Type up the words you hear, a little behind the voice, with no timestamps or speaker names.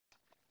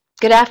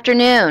Good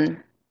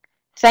afternoon.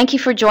 Thank you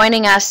for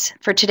joining us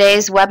for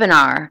today's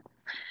webinar.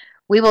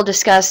 We will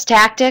discuss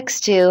tactics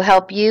to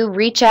help you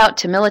reach out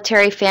to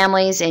military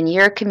families in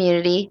your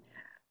community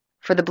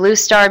for the Blue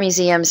Star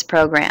Museums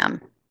program.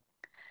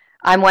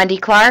 I'm Wendy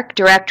Clark,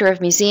 Director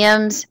of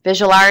Museums,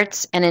 Visual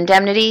Arts, and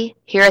Indemnity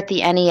here at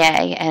the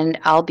NEA,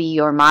 and I'll be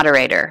your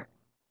moderator.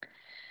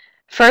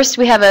 First,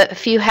 we have a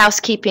few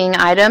housekeeping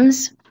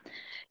items.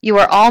 You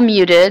are all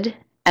muted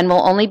and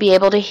will only be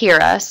able to hear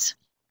us.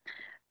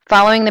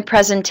 Following the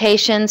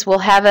presentations, we'll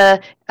have a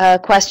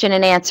question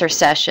and answer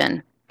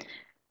session.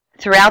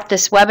 Throughout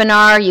this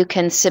webinar, you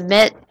can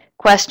submit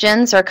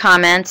questions or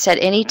comments at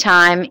any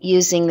time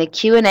using the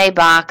Q&A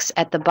box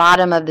at the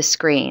bottom of the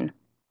screen.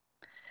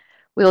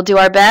 We will do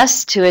our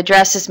best to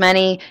address as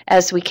many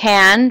as we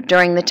can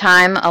during the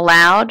time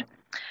allowed.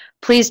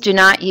 Please do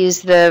not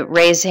use the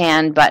raise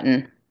hand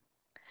button.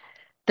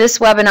 This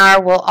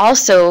webinar will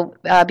also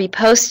be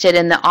posted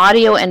in the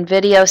audio and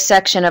video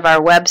section of our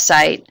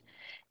website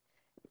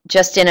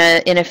just in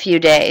a few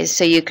days,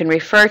 so you can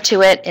refer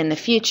to it in the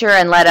future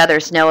and let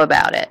others know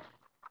about it.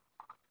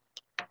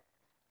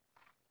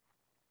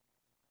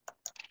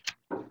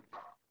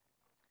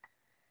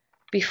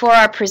 Before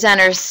our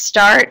presenters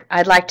start,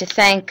 I'd like to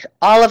thank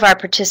all of our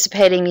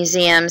participating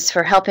museums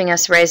for helping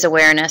us raise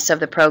awareness of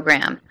the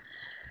program.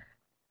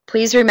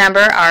 Please remember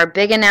our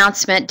big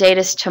announcement date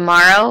is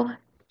tomorrow,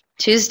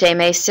 Tuesday,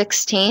 May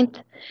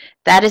 16th.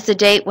 That is the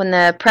date when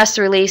the press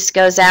release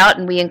goes out,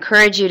 and we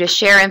encourage you to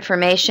share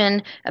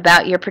information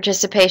about your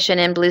participation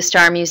in Blue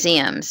Star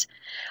Museums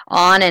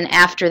on and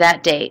after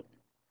that date.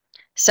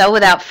 So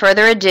without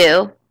further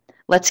ado,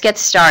 let's get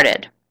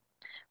started.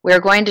 We're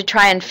going to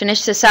try and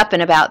finish this up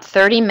in about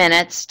 30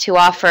 minutes to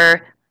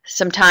offer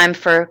some time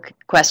for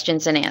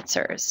questions and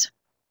answers.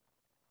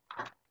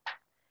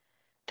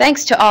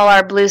 Thanks to all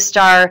our Blue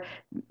Star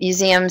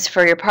Museums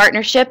for your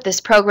partnership. This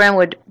program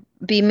would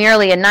be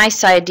merely a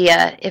nice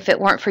idea if it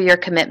weren't for your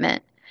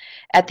commitment.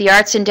 At the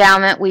Arts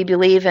Endowment, we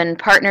believe in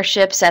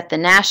partnerships at the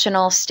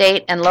national,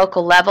 state, and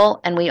local level,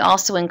 and we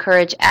also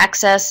encourage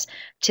access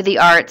to the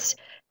arts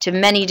to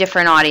many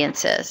different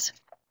audiences.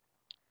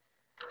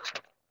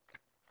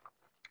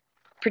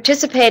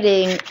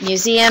 Participating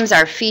museums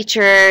are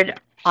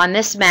featured on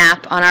this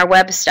map on our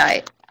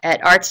website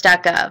at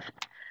arts.gov.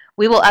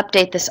 We will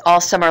update this all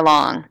summer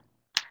long.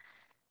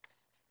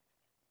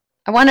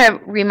 I want to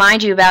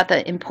remind you about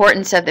the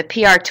importance of the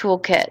PR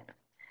toolkit,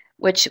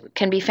 which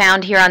can be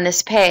found here on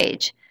this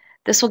page.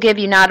 This will give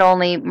you not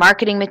only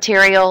marketing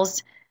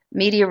materials,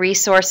 media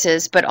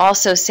resources, but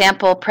also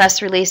sample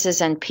press releases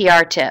and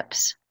PR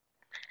tips.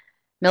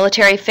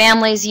 Military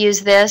families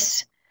use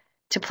this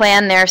to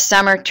plan their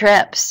summer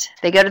trips.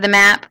 They go to the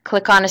map,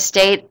 click on a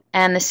state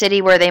and the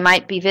city where they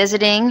might be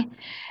visiting,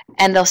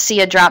 and they'll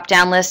see a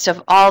drop-down list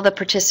of all the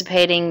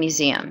participating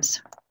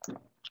museums.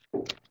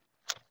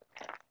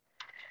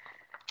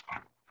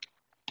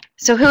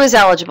 So who is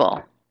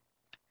eligible?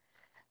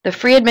 The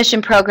free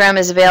admission program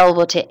is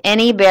available to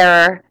any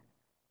bearer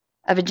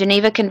of a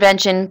Geneva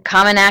Convention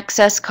Common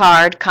Access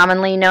Card,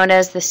 commonly known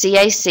as the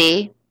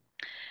CAC,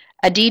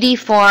 a DD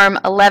Form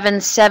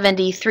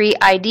 1173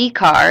 ID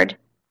card,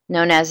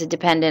 known as a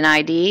dependent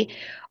ID,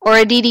 or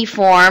a DD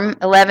Form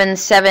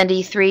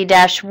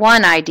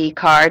 1173-1 ID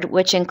card,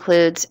 which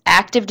includes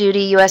active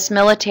duty U.S.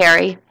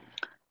 military,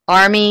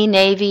 Army,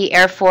 Navy,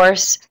 Air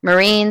Force,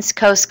 Marines,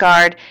 Coast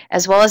Guard,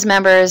 as well as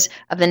members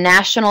of the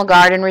National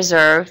Guard and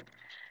Reserve,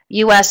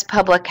 U.S.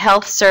 Public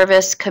Health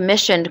Service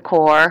Commissioned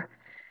Corps,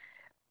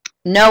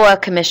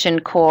 NOAA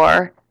Commissioned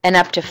Corps, and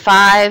up to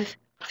 5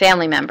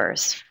 family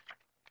members.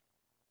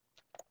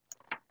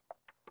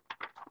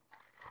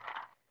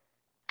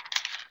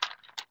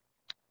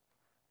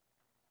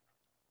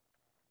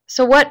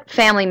 So what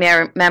family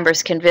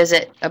members can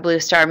visit a Blue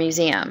Star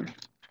Museum?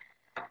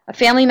 A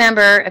family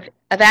member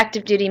of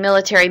active duty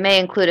military may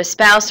include a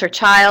spouse or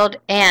child,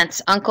 aunts,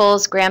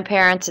 uncles,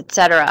 grandparents,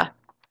 etc.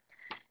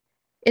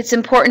 It's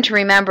important to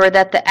remember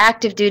that the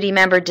active duty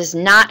member does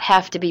not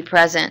have to be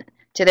present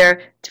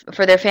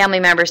for their family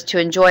members to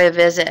enjoy a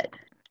visit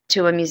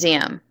to a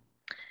museum.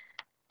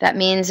 That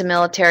means a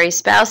military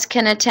spouse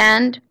can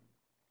attend.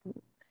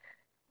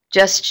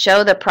 Just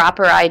show the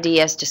proper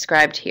ID as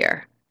described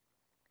here.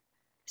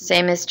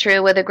 Same is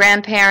true with a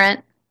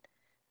grandparent.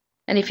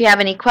 And if you have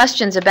any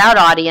questions about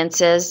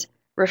audiences,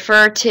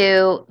 refer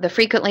to the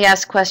frequently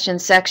asked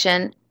questions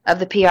section of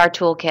the PR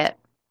toolkit.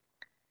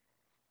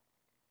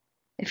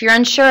 If you're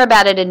unsure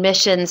about an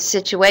admissions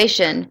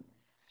situation,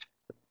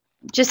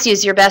 just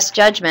use your best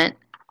judgment.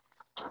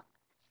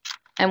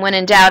 And when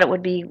in doubt, it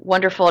would be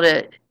wonderful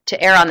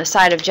to err on the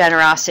side of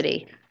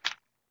generosity.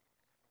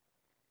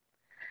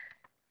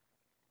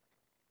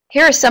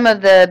 Here are some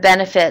of the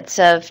benefits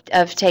of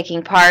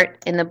taking part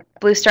in the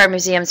Blue Star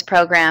Museums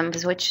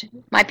programs, which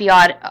might be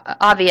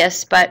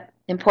obvious but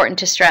important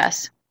to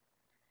stress.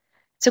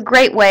 It's a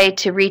great way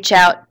to reach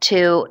out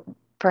to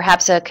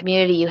perhaps a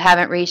community you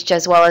haven't reached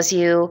as well as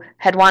you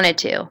had wanted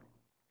to.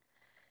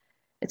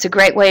 It's a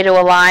great way to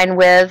align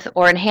with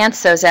or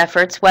enhance those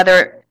efforts,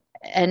 whether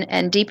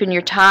and deepen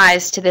your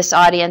ties to this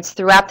audience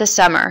throughout the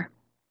summer.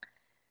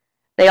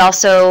 They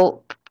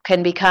also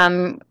can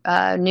become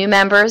new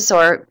members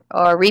or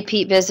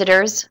repeat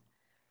visitors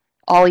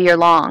all year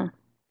long.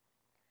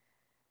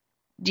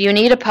 Do you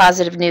need a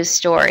positive news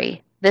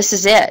story? This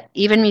is it.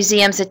 Even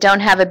museums that don't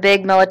have a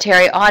big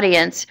military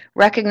audience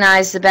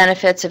recognize the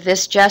benefits of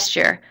this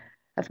gesture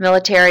of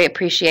military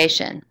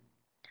appreciation.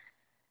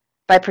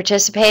 By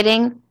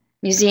participating,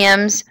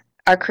 museums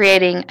are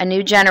creating a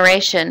new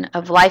generation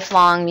of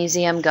lifelong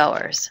museum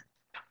goers.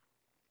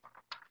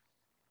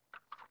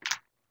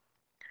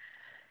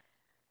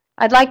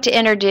 I'd like to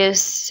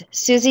introduce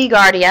Suzi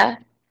Guardia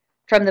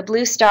from the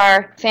Blue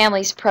Star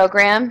Families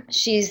Program.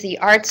 She's the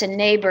Arts and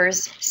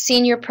Neighbors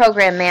Senior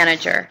Program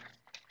Manager.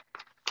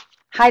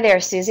 Hi there,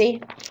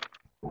 Suzi.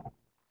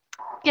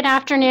 Good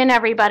afternoon,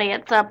 everybody.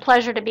 It's a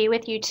pleasure to be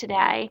with you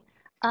today.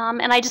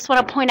 And I just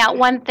want to point out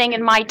one thing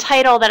in my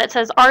title, that it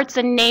says Arts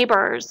and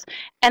Neighbors,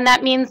 and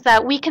that means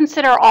that we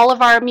consider all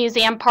of our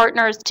museum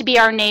partners to be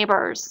our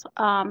neighbors.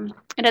 And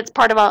it's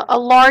part of a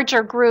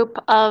larger group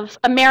of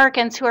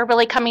Americans who are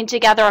really coming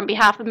together on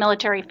behalf of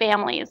military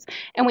families.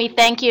 And we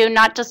thank you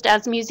not just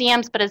as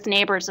museums, but as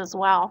neighbors as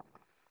well.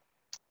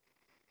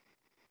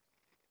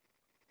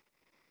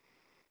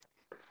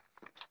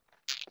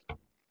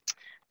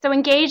 So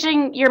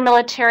engaging your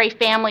military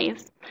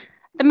families.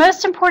 The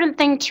most important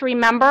thing to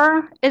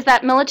remember is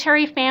that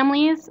military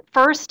families,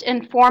 first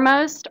and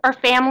foremost, are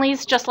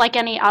families just like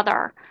any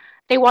other.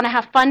 They want to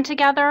have fun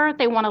together,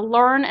 they want to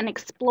learn and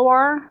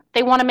explore,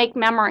 they want to make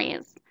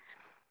memories.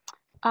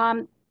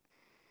 That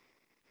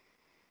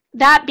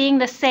being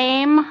the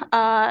same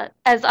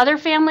as other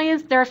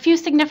families, there are a few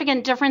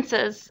significant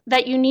differences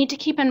that you need to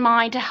keep in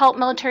mind to help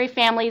military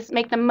families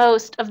make the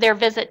most of their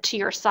visit to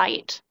your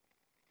site.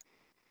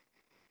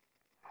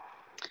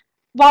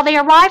 While they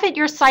arrive at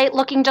your site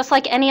looking just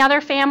like any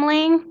other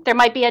family, there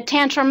might be a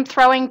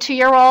tantrum-throwing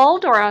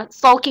 2-year-old or a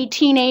sulky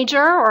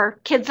teenager or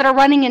kids that are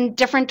running in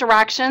different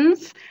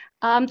directions.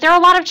 There are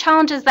a lot of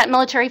challenges that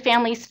military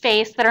families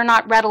face that are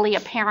not readily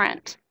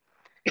apparent.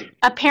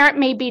 A parent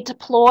may be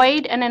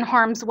deployed and in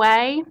harm's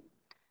way.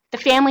 The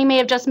family may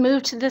have just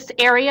moved to this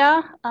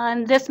area,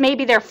 and this may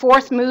be their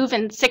 4th move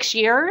in 6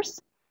 years.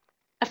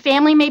 A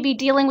family may be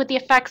dealing with the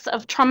effects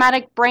of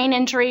traumatic brain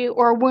injury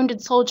or a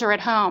wounded soldier at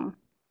home.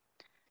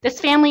 This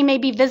family may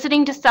be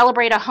visiting to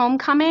celebrate a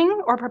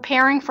homecoming or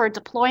preparing for a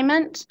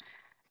deployment.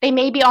 They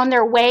may be on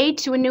their way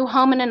to a new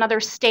home in another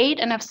state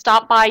and have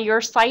stopped by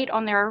your site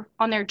on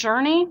their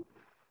journey.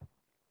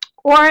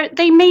 Or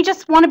they may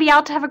just want to be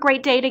out to have a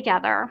great day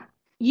together.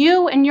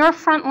 You and your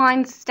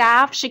frontline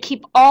staff should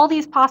keep all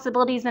these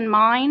possibilities in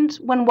mind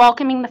when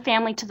welcoming the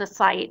family to the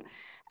site.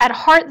 At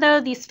heart, though,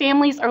 these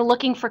families are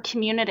looking for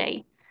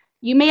community.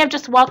 You may have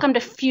just welcomed a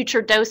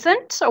future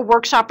docent, a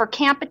workshop or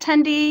camp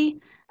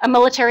attendee, a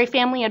military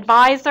family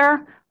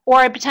advisor,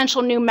 or a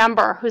potential new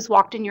member who's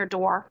walked in your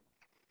door.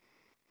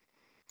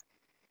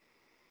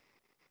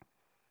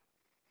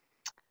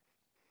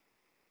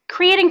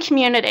 Creating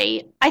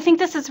community. I think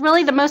this is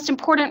really the most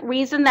important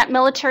reason that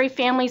military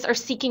families are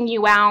seeking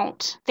you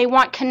out. They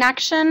want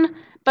connection,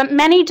 but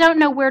many don't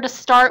know where to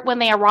start when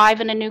they arrive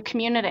in a new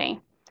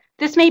community.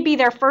 This may be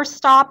their first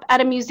stop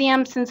at a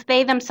museum since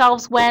they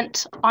themselves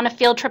went on a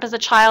field trip as a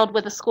child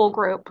with a school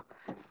group.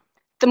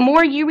 The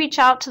more you reach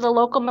out to the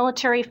local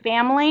military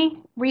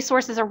family,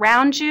 resources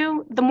around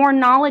you, the more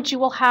knowledge you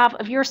will have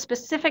of your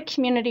specific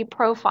community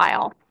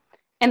profile.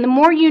 And the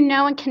more you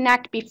know and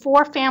connect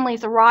before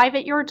families arrive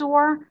at your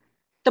door,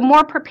 the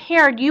more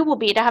prepared you will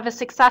be to have a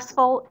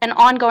successful and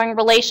ongoing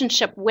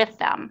relationship with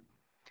them.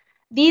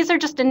 These are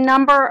just a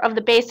number of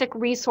the basic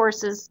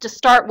resources to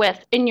start with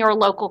in your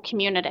local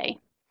community.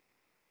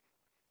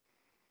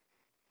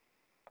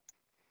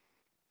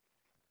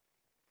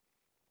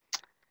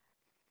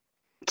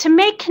 To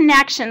make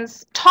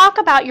connections, talk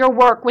about your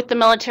work with the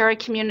military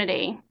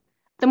community.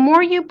 The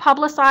more you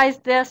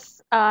publicize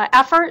this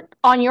effort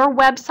on your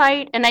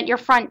website and at your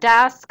front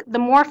desk, the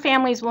more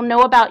families will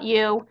know about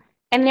you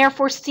and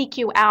therefore seek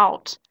you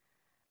out.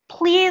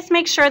 Please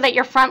make sure that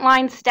your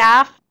frontline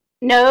staff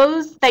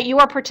knows that you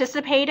are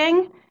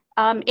participating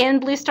in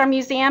Blue Star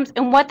Museums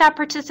and what that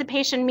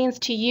participation means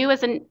to you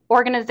as an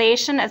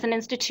organization, as an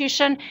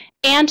institution,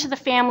 and to the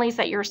families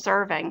that you're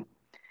serving.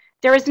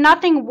 There is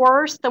nothing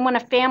worse than when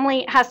a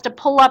family has to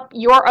pull up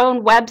your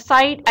own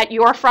website at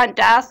your front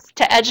desk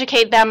to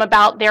educate them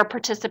about their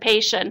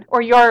participation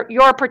or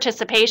your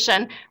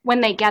participation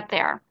when they get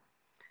there.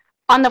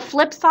 On the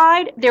flip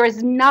side, there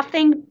is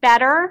nothing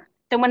better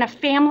than when a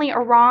family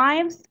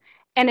arrives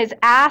and is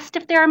asked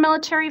if they're a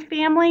military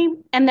family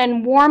and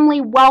then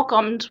warmly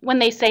welcomed when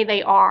they say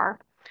they are.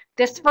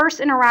 This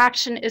first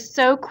interaction is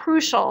so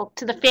crucial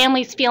to the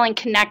families feeling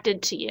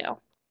connected to you.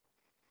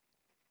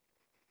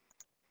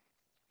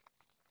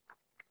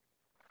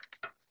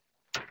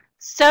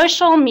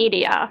 Social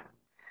media.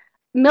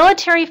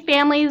 Military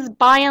families,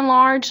 by and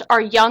large,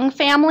 are young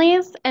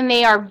families, and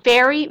they are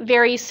very,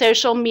 very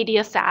social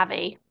media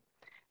savvy.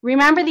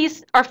 Remember,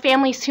 these are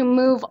families who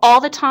move all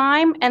the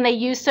time, and they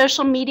use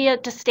social media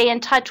to stay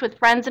in touch with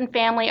friends and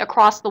family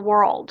across the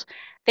world.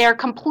 They are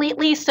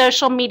completely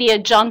social media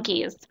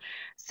junkies.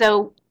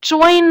 So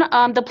join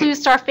the Blue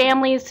Star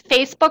Families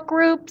Facebook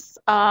groups.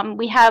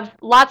 We have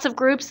lots of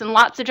groups in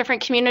lots of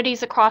different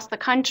communities across the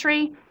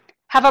country.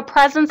 Have a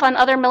presence on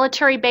other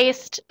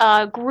military-based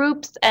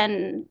groups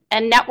and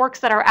networks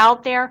that are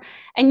out there,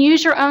 and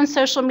use your own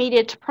social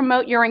media to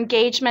promote your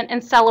engagement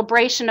and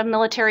celebration of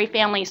military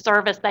family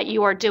service that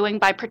you are doing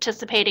by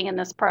participating in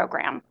this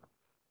program.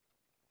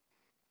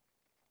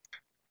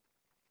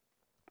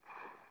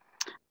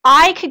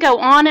 I could go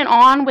on and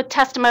on with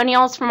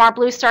testimonials from our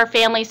Blue Star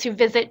families who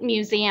visit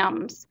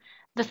museums.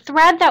 The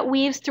thread that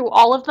weaves through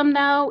all of them,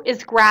 though,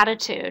 is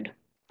gratitude.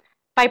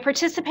 By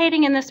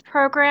participating in this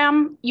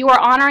program, you are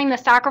honoring the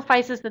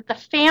sacrifices that the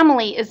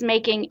family is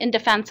making in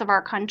defense of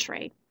our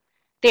country.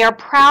 They are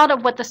proud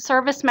of what the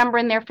service member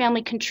and their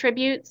family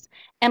contributes,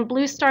 and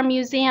Blue Star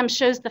Museum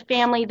shows the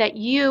family that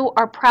you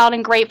are proud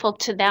and grateful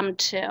to them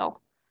too.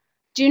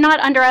 Do not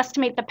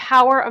underestimate the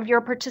power of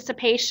your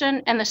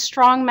participation and the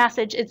strong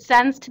message it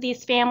sends to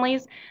these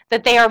families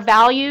that they are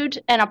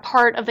valued and a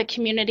part of the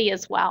community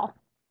as well.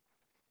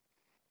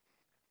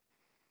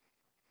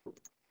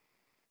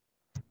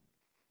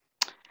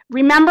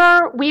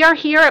 Remember, we are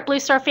here at Blue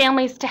Star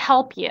Families to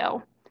help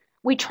you.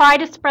 We try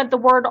to spread the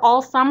word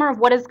all summer of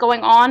what is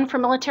going on for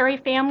military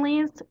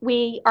families.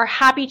 We are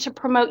happy to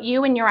promote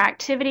you and your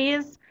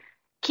activities.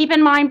 Keep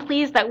in mind,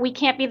 please, that we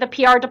can't be the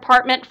PR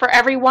department for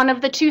every one of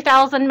the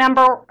 2,000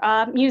 member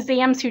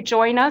museums who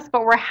join us,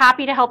 but we're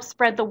happy to help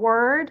spread the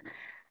word.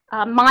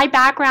 My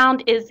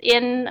background is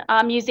in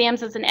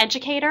museums as an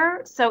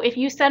educator, so if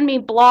you send me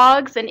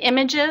blogs and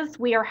images,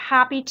 we are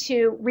happy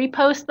to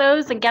repost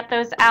those and get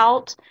those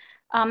out.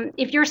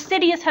 If your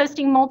city is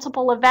hosting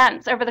multiple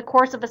events over the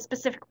course of a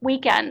specific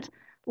weekend,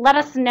 let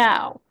us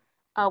know.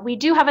 We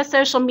do have a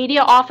social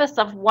media office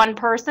of one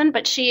person,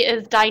 but she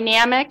is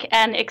dynamic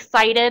and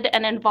excited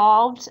and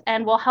involved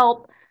and will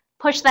help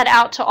push that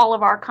out to all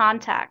of our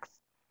contacts.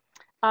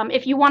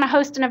 If you want to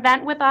host an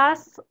event with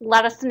us,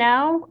 let us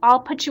know. I'll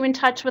put you in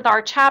touch with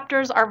our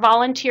chapters, our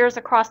volunteers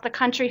across the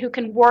country who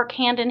can work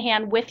hand in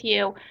hand with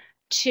you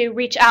to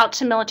reach out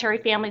to military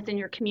families in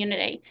your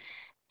community.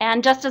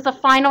 And just as a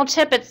final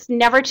tip, it's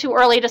never too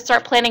early to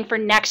start planning for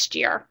next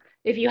year.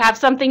 If you have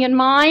something in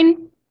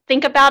mind,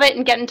 think about it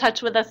and get in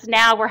touch with us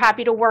now. We're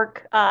happy to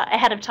work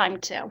ahead of time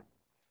too.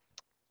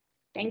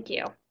 Thank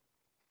you.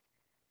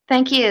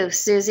 Thank you,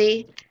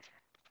 Suzi.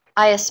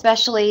 I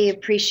especially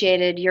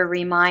appreciated your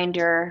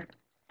reminder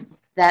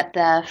that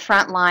the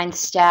frontline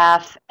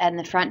staff and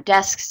the front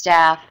desk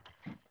staff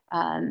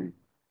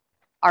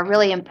are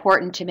really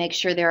important to make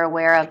sure they're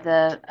aware of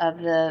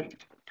the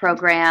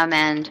program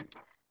and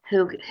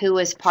who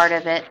is part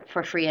of it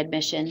for free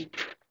admission.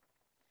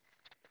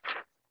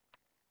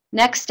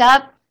 Next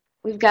up,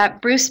 we've got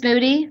Bruce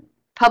Moody,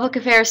 Public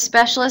Affairs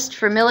Specialist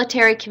for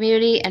Military,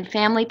 Community, and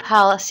Family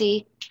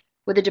Policy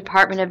with the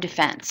Department of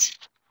Defense.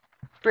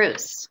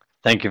 Bruce.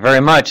 Thank you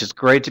very much. It's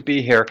great to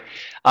be here.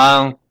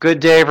 Good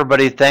day,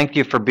 everybody. Thank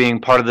you for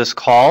being part of this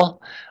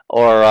call,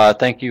 or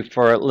thank you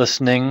for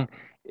listening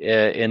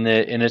in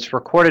its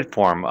recorded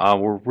form.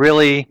 We're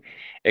really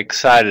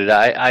excited.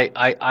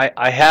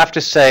 I have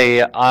to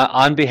say,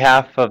 on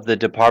behalf of the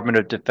Department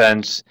of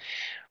Defense,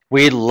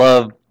 we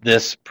love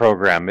this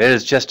program. It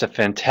is just a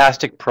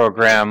fantastic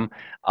program,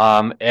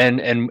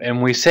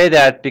 and we say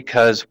that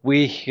because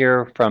we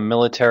hear from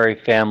military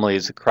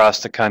families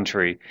across the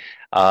country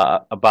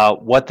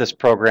about what this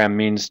program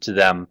means to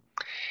them.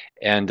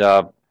 And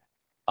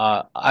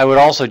I would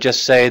also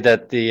just say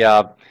that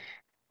the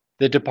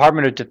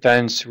Department of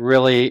Defense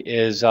really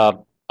is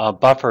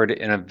buffered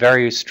in a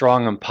very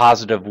strong and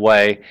positive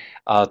way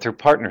through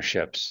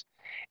partnerships.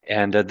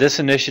 And this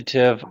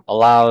initiative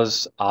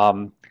allows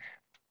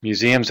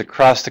museums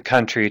across the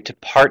country to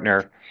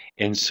partner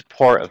in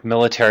support of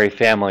military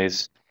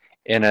families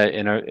in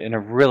a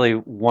really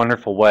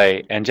wonderful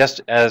way. And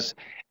just as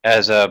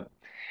a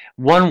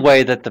one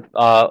way that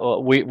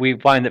we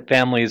find that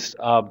families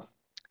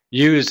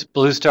use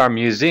Blue Star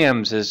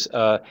museums is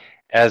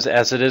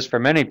as it is for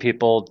many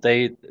people,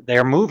 they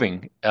are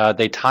moving.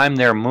 They time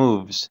their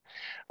moves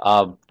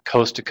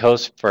coast to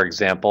coast, for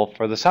example,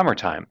 for the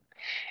summertime,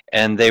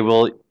 and they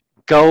will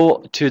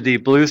go to the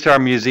Blue Star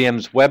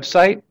Museum's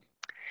website,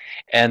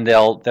 and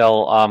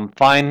they'll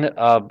find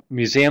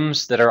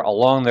museums that are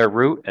along their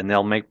route, and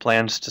they'll make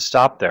plans to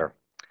stop there.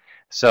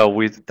 So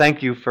we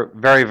thank you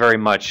very, very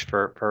much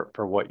for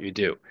what you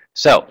do.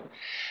 So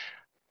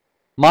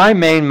my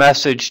main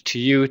message to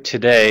you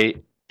today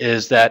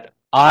is that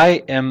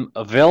I am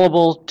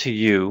available to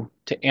you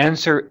to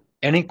answer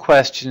any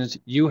questions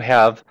you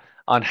have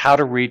on how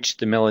to reach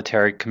the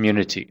military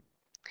community.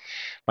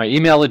 My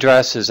email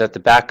address is at the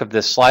back of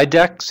this slide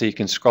deck, so you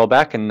can scroll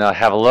back and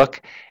have a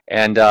look.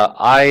 And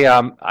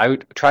I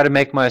try to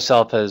make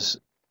myself as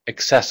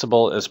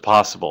accessible as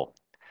possible.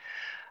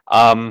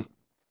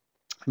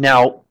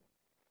 Now,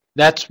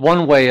 that's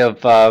one way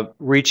of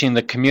reaching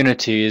the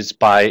community is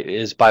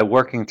by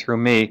working through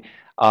me.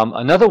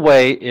 Another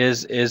way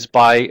is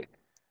by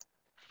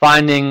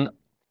finding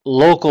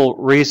local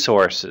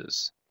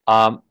resources.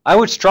 I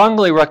would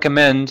strongly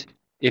recommend,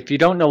 if you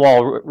don't know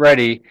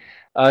already,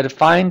 to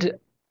find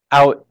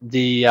out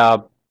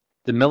the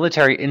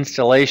military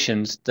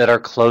installations that are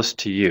close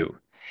to you.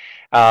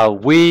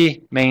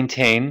 We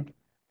maintain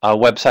a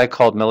website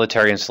called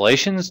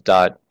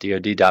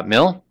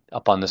militaryinstallations.dod.mil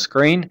up on the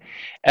screen,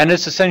 and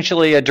it's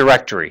essentially a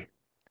directory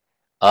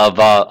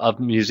of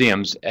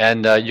museums,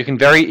 and you can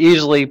very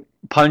easily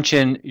punch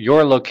in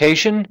your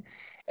location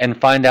and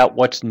find out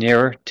what's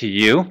near to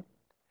you.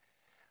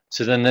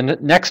 So then the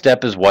next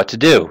step is what to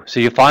do. So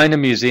you find a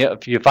museum,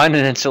 you find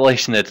an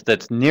installation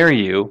that's near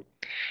you,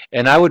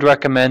 and I would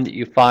recommend that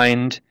you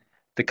find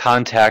the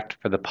contact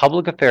for the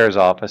public affairs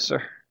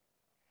officer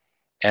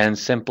and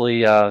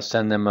simply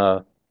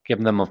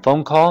give them a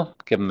phone call,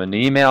 give them an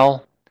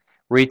email,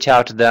 reach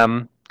out to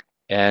them,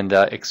 and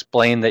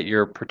explain that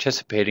you're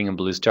participating in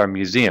Blue Star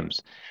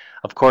Museums.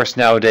 Of course,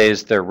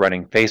 nowadays they're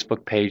running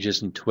Facebook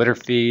pages and Twitter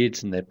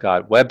feeds, and they've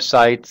got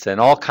websites and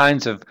all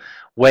kinds of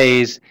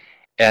ways.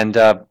 And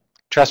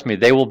trust me,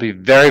 they will be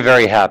very,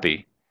 very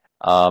happy.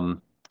 So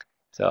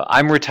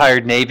I'm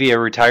retired Navy. I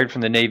retired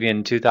from the Navy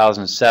in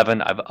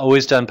 2007. I've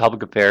always done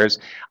public affairs.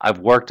 I've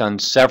worked on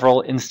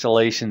several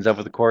installations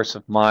over the course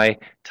of my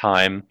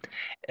time.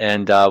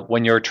 And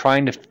when you're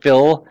trying to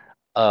fill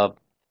a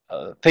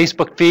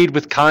Facebook feed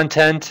with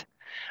content,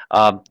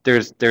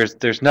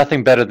 there's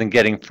nothing better than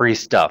getting free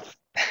stuff.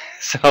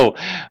 So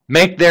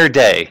make their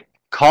day.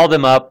 Call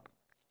them up,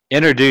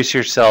 introduce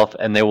yourself,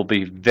 and they will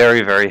be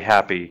very, very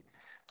happy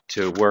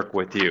to work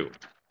with you.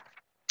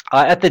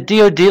 At the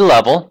DoD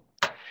level,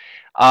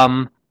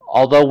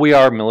 although we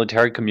are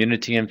military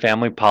community and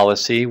family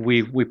policy,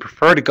 we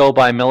prefer to go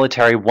by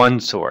military one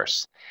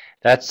source.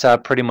 That's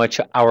pretty much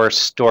our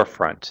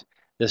storefront.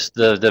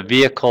 The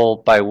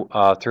vehicle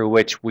through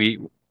which we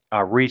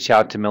reach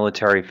out to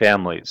military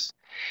families.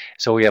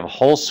 So we have a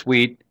whole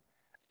suite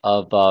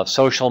of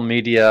social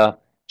media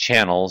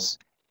channels,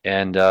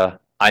 and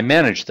I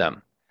manage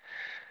them.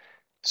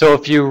 So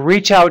if you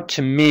reach out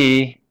to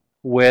me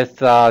with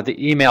the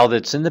email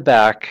that's in the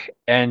back,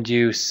 and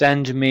you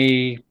send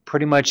me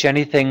pretty much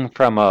anything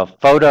from a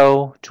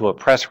photo to a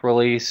press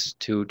release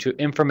to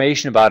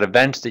information about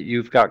events that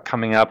you've got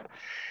coming up,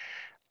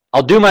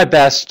 I'll do my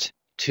best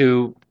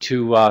to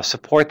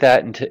support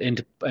that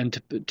and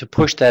to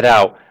push that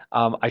out.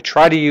 I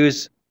try to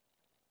use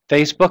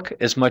Facebook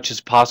as much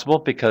as possible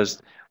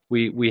because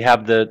we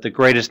have the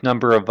greatest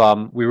number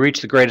of we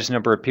reach the greatest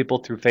number of people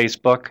through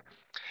Facebook,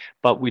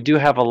 but we do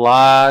have a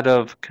lot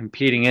of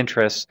competing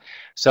interests,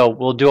 so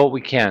we'll do what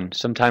we can.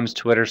 Sometimes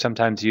Twitter,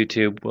 sometimes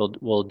YouTube.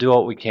 We'll do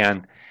what we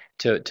can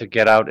to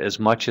get out as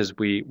much as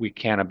we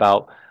can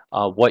about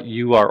what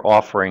you are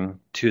offering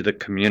to the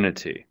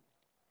community.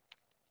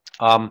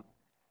 If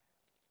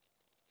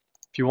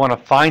you want to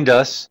find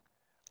us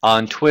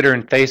on Twitter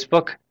and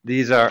Facebook,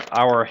 these are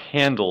our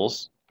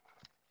handles.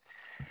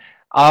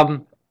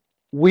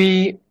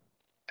 We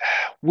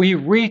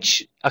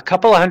reach a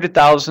couple of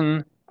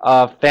 100,000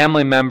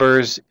 family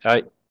members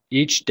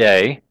each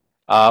day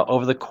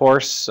over the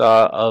course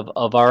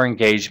of our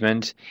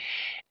engagement,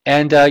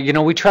 and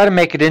we try to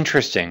make it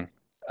interesting.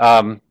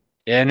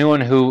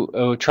 Anyone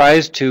who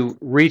tries to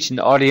reach an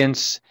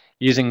audience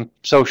using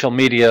social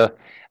media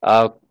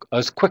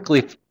is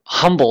quickly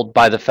humbled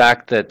by the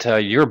fact that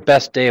your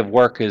best day of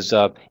work is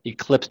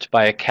eclipsed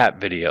by a cat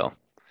video.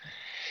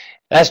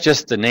 That's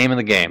just the name of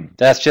the game.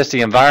 That's just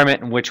the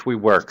environment in which we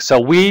work. So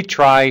we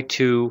try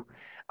to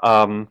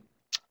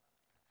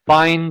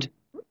find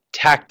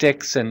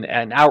tactics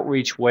and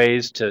outreach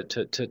ways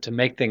to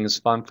make things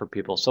fun for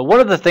people. So one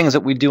of the things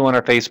that we do on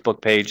our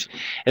Facebook page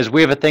is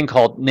we have a thing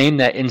called Name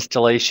That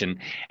Installation,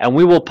 and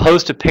we will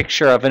post a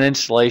picture of an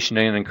installation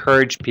and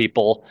encourage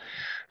people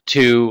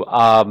to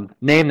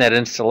name that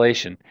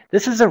installation.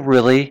 This is a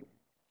really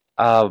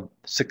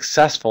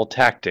successful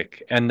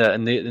tactic, and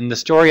the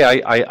story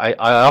I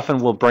often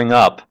will bring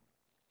up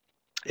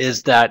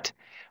is that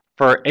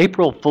for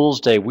April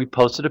Fool's Day we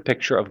posted a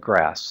picture of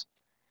grass,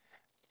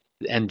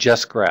 and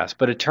just grass,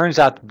 but it turns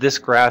out that this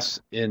grass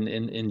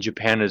in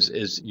Japan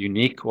is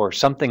unique or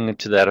something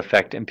to that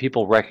effect, and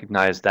people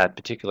recognize that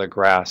particular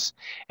grass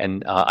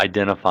and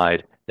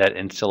identified that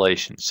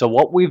installation. So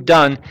what we've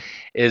done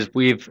is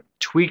we've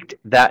tweaked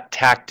that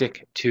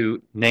tactic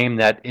to name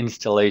that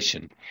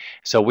installation.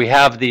 So we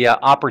have the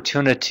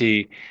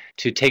opportunity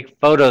to take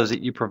photos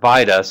that you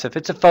provide us. If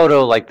it's a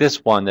photo like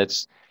this one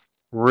that's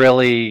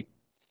really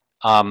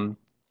iconic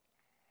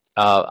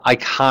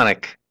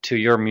to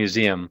your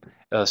museum,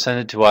 send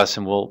it to us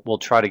and we'll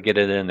try to get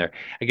it in there.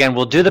 Again,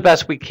 we'll do the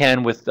best we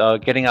can with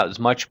getting out as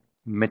much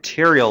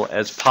material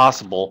as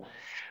possible,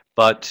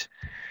 but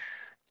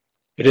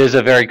it is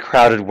a very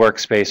crowded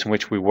workspace in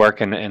which we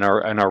work, and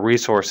our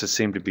resources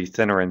seem to be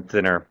thinner and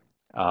thinner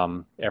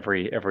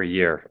every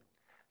year.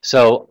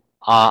 So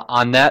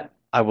on that,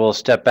 I will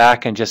step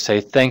back and just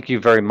say thank you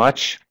very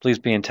much. Please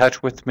be in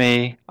touch with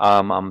me.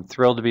 I'm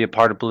thrilled to be a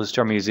part of Blue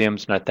Star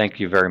Museums, and I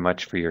thank you very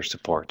much for your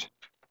support.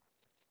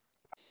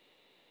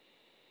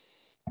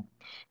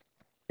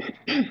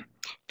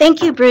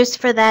 Thank you, Bruce,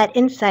 for that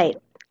insight.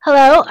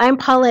 Hello, I'm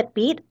Paulette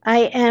Beete.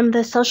 I am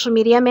the social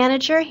media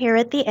manager here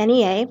at the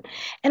NEA,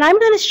 and I'm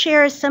going to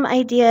share some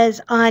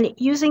ideas on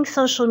using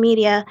social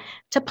media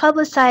to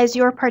publicize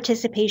your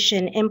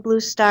participation in Blue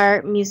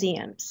Star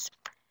museums.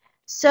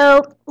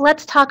 So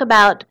let's talk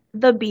about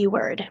the B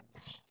word.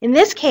 In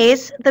this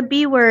case, the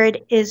B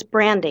word is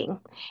branding.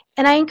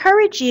 And I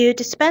encourage you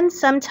to spend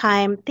some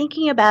time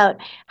thinking about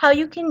how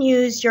you can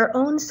use your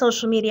own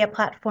social media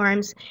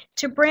platforms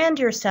to brand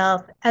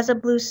yourself as a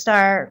Blue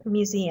Star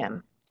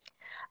museum.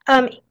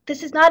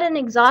 This is not an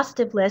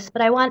exhaustive list,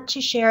 but I want to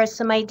share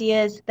some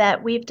ideas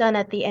that we've done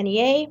at the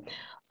NEA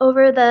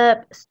over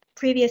the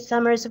previous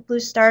summers of Blue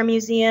Star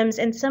museums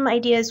and some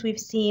ideas we've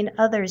seen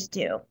others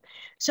do.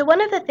 So one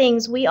of the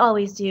things we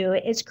always do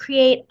is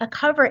create a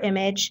cover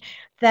image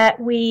that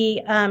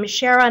we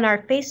share on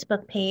our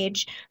Facebook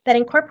page that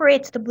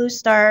incorporates the Blue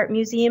Star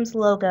Museum's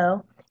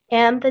logo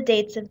and the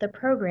dates of the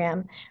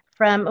program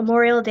from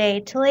Memorial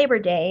Day to Labor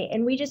Day.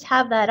 And we just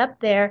have that up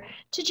there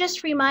to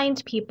just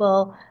remind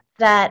people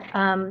that,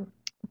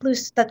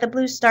 that the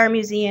Blue Star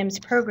Museum's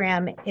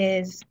program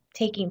is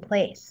taking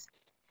place.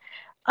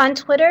 On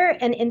Twitter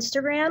and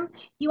Instagram,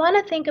 you want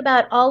to think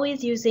about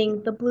always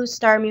using the Blue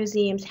Star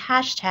Museum's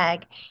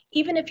hashtag,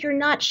 even if you're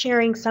not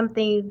sharing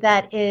something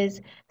that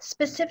is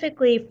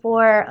specifically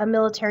for a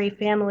military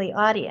family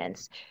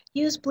audience.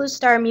 Use Blue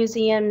Star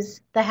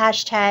Museum's, the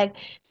hashtag,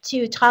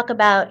 to talk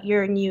about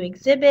your new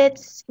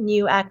exhibits,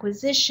 new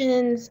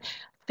acquisitions,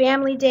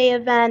 family day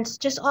events,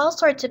 just all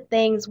sorts of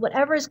things,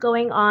 whatever's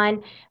going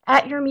on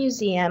at your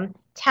museum,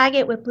 tag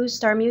it with Blue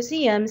Star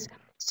Museums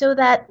so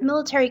that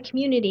military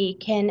community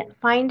can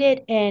find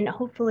it and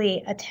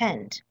hopefully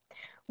attend.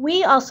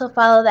 We also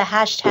follow the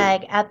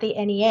hashtag at the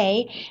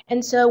NEA,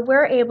 and so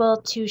we're able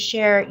to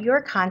share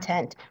your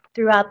content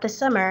throughout the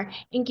summer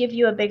and give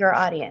you a bigger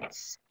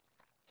audience.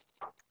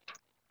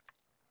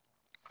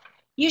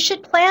 You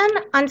should plan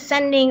on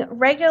sending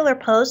regular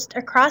posts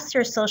across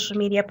your social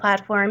media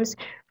platforms,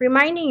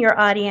 reminding your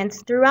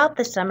audience throughout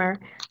the summer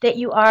that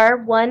you are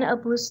a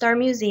Blue Star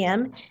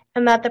Museum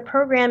and that the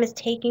program is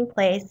taking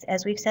place,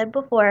 as we've said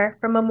before,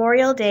 from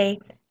Memorial Day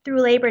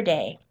through Labor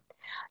Day.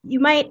 You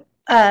might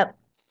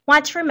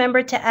want to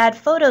remember to add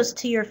photos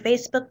to your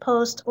Facebook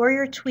post or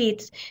your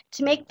tweets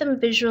to make them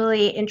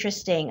visually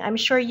interesting. I'm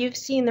sure you've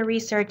seen the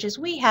research as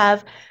we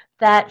have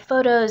that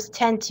photos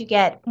tend to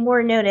get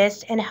more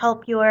noticed and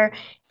help your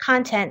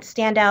content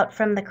stand out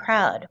from the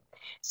crowd.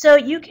 So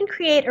you can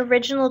create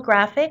original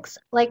graphics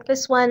like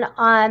this one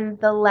on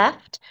the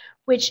left,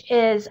 which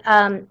is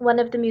one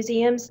of the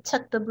museums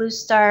took the Blue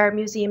Star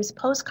Museum's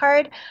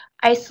postcard,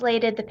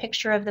 isolated the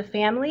picture of the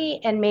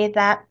family, and made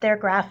that their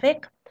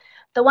graphic.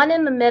 The one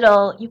in the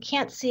middle, you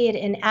can't see it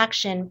in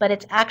action, but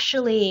it's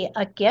actually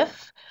a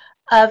GIF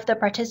of the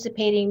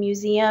participating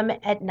museum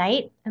at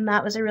night, and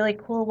that was a really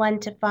cool one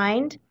to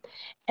find.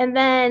 And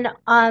then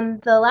on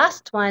the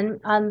last one,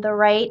 on the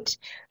right,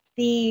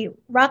 the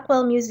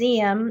Rockwell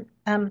Museum,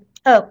 the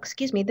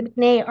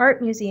McNay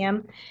Art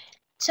Museum,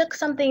 took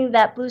something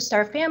that Blue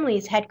Star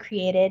Families had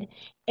created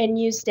and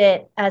used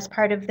it as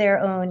part of their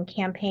own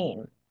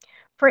campaign.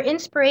 For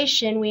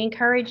inspiration, we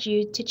encourage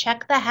you to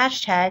check the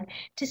hashtag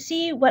to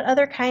see what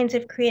other kinds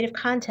of creative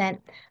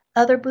content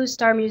other Blue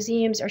Star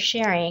museums are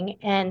sharing,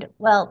 and,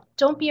 well,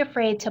 don't be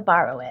afraid to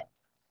borrow it.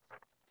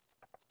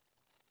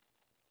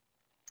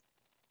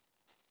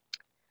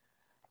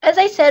 As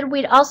I said,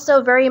 we'd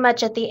also very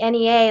much at the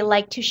NEA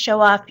like to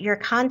show off your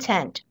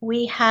content.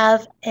 We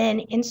have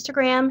an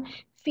Instagram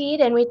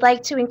feed, and we'd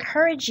like to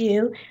encourage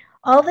you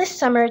all this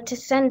summer to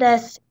send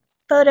us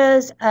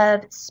photos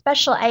of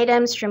special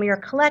items from your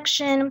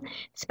collection,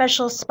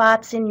 special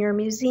spots in your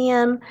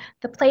museum,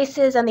 the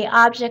places and the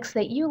objects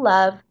that you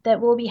love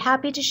that we'll be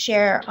happy to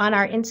share on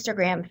our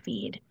Instagram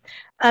feed.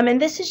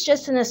 And this is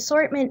just an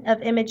assortment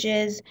of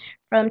images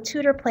from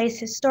Tudor Place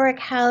Historic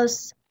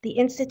House, the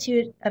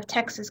Institute of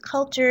Texas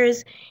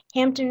Cultures,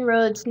 Hampton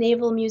Roads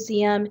Naval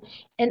Museum,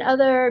 and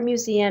other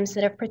museums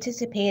that have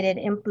participated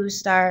in Blue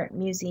Star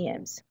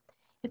museums.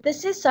 If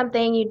this is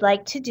something you'd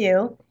like to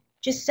do,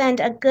 just send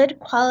a good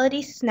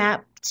quality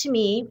snap to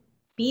me,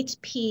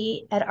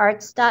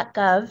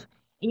 beetep@arts.gov,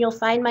 and you'll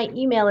find my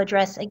email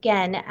address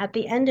again at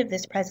the end of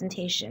this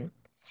presentation.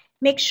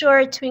 Make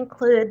sure to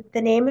include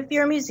the name of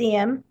your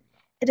museum,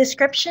 a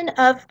description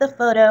of the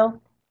photo,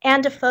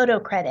 and a photo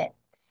credit.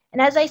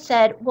 And as I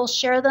said, we'll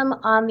share them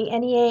on the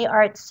NEA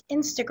Arts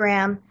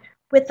Instagram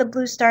with the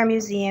Blue Star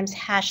Museum's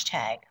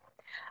hashtag.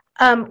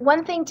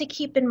 One thing to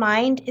keep in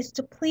mind is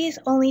to please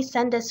only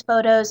send us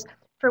photos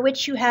for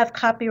which you have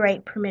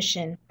copyright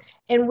permission.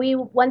 And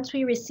once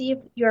we receive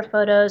your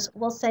photos,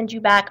 we'll send you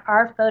back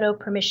our photo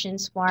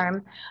permissions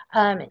form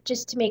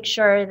just to make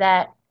sure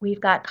that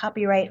we've got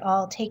copyright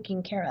all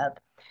taken care of.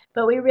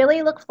 But we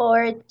really look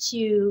forward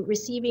to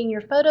receiving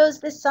your photos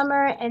this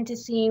summer and to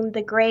seeing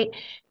the great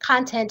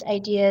content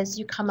ideas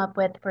you come up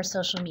with for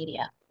social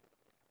media.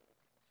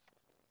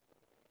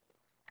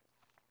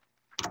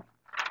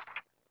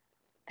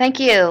 Thank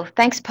you.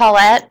 Thanks,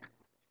 Paulette.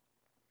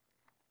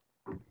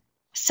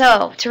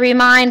 So, to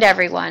remind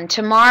everyone,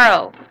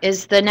 tomorrow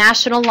is the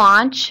national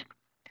launch.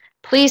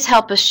 Please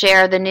help us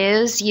share the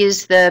news.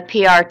 Use the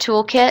PR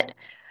toolkit.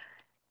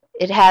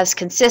 It has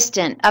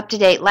consistent,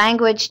 up-to-date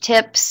language,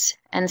 tips,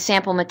 and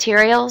sample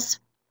materials.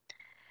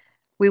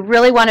 We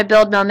really want to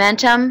build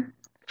momentum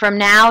from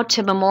now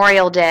to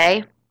Memorial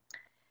Day.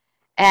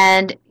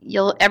 And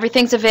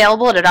everything's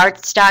available at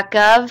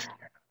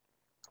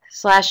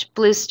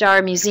arts.gov/Blue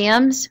Star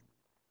Museums.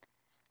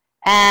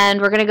 And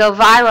we're going to go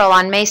viral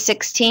on May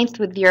 16th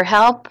with your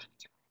help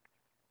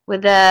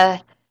with the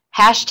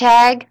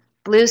hashtag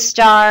Blue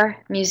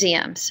Star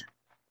Museums.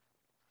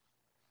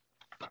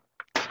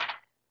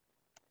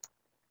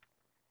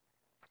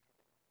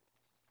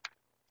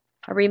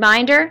 A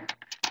reminder,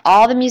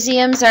 all the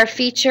museums are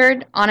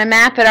featured on a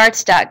map at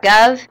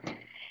arts.gov,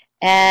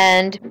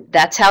 and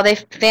that's how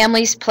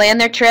families plan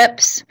their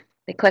trips.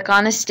 They click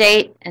on the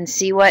state and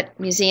see what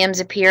museums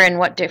appear in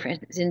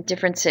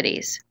different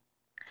cities.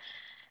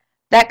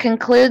 That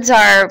concludes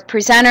our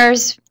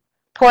presenters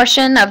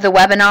portion of the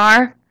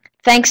webinar.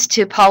 Thanks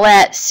to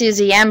Paulette,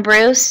 Suzi, and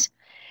Bruce.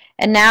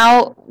 And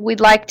now we'd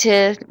like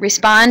to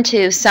respond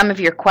to some of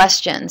your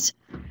questions.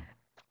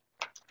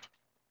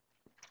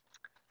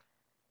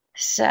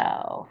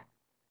 So,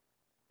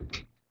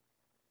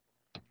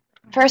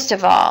 first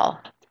of all,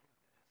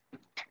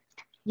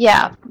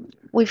 yeah,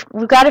 we've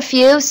got a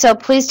few, so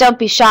please don't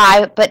be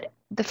shy. But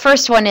the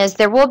first one is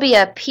there will be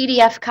a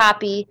PDF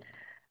copy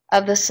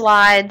of the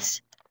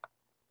slides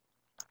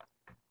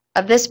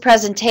of this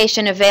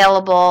presentation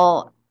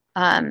available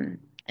in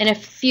a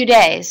few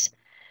days.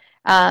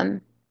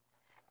 We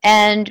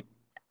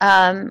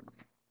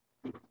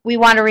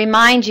want to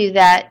remind you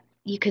that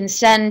you can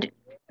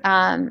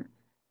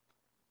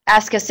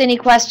ask us any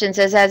questions,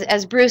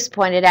 as Bruce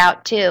pointed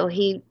out too.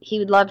 He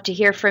would love to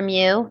hear from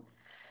you.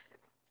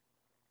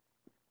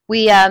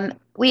 We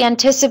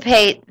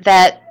anticipate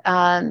that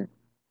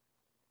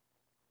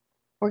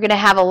we're going to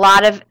have a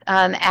lot of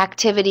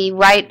activity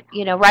right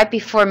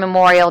before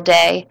Memorial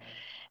Day,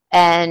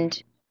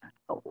 and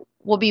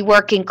we'll be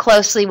working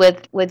closely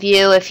with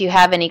you if you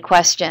have any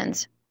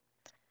questions.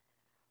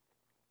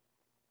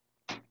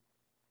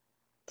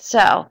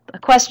 So, a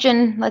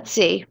question, let's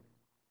see.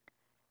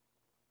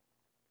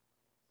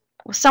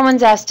 Well,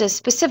 someone's asked a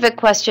specific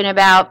question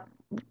about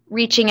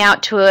reaching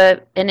out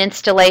to an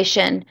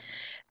installation.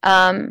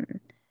 The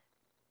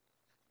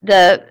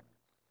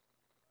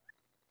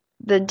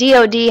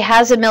DoD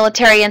has a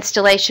military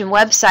installation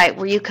website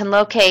where you can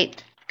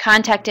locate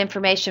contact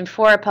information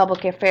for a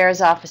public affairs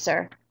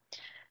officer.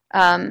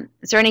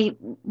 Is there any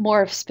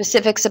more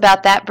specifics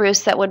about that,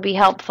 Bruce, that would be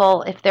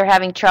helpful if they're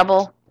having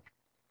trouble?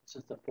 This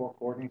is the Fort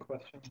Gordon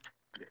question?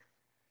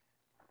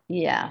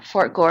 Yeah,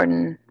 Fort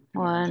Gordon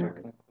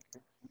one.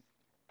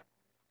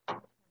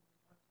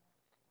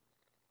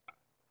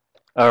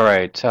 All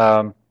right.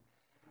 So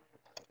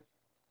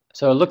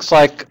it looks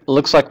like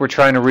we're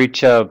trying to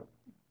reach the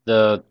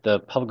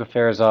public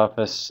affairs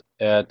office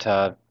at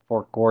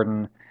Fort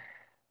Gordon.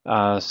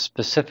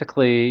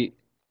 Specifically,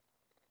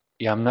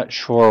 yeah, I'm not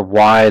sure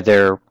why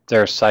their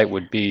site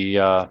would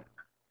be.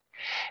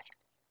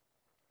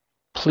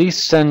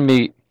 Please send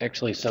me.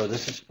 Actually, so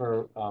this is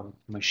for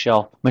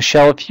Michelle.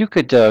 Michelle, if you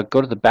could go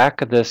to the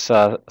back of this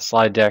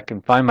slide deck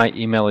and find my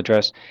email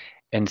address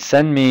and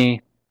send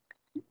me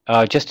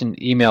just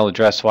an email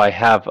address so I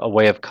have a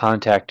way of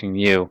contacting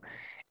you,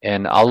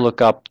 and I'll look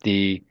up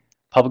the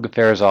public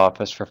affairs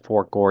office for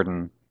Fort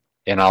Gordon,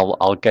 and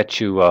I'll get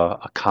you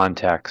a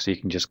contact so you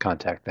can just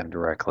contact them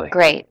directly.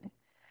 Great.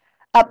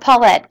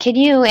 Paulette, can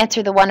you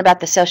answer the one about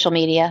the social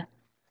media?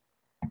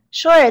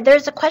 Sure.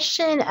 There's a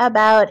question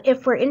about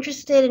if we're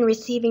interested in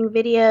receiving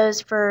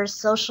videos for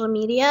social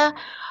media.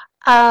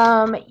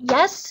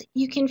 Yes,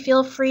 you can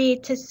feel free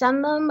to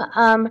send them,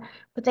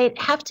 but they'd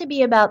have to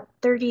be about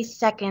 30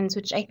 seconds,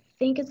 which I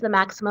think is the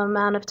maximum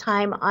amount of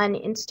time on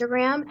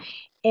Instagram,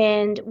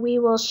 and we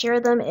will share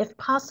them if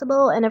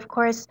possible. And of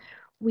course,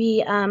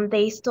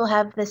 they still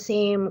have the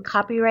same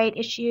copyright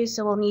issues,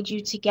 so we'll need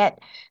you to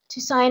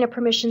sign a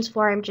permissions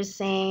form just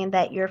saying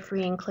that you're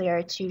free and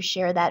clear to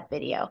share that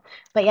video.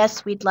 But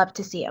yes, we'd love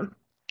to see them.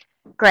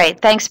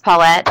 Great, thanks,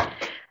 Paulette.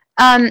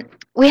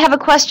 We have a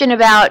question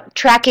about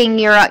tracking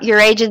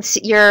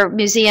your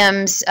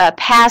museum's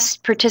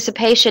past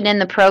participation in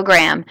the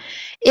program.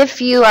 If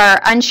you are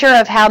unsure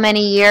of how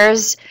many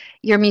years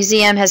your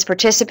museum has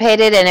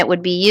participated and it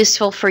would be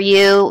useful for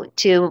you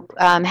to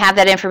have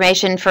that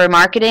information for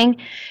marketing,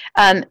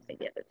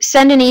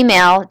 send an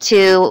email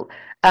to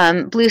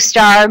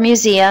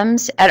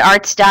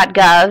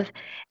bluestarmuseums@arts.gov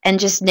and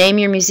just name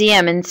your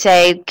museum and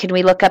say, can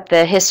we look up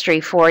the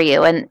history for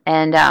you?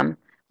 And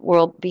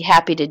we'll be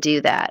happy to do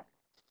that.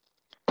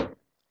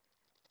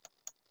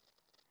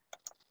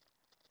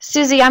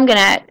 Suzi, I'm going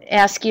to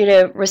ask you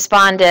to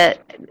respond to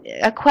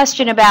a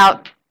question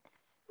about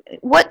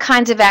what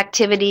kinds of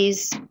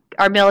activities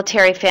are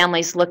military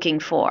families looking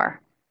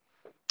for?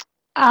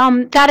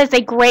 That is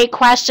a great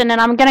question,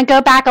 and I'm going to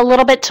go back a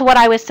little bit to what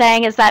I was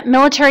saying, is that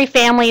military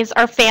families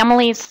are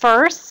families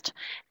first,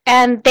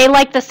 and they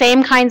like the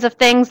same kinds of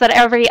things that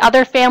every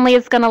other family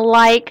is going to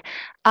like.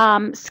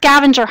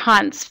 Scavenger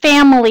hunts,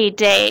 family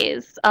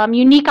days,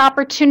 unique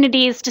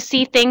opportunities to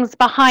see things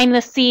behind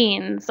the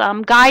scenes,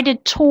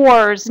 guided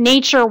tours,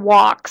 nature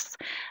walks.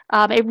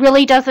 It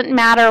really doesn't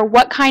matter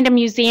what kind of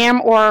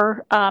museum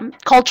or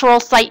cultural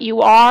site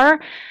you are.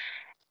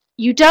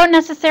 You don't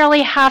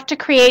necessarily have to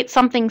create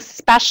something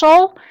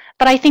special,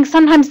 but I think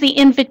sometimes the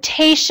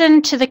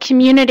invitation to the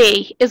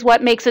community is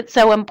what makes it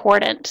so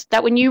important.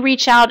 That when you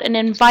reach out and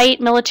invite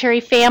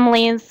military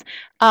families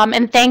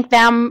and thank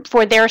them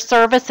for their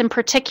service in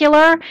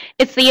particular,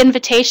 it's the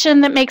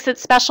invitation that makes it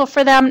special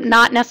for them,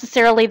 not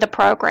necessarily the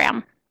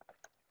program.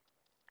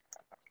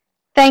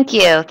 Thank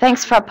you.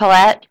 Thanks for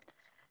Paulette.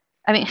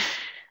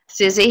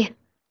 Susie.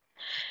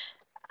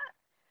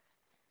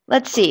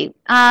 Let's see.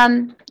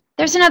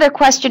 There's another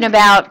question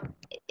about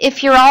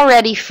if you're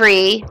already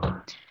free,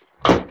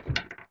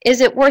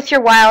 is it worth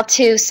your while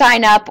to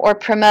sign up or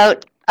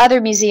promote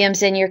other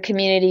museums in your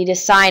community to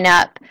sign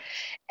up?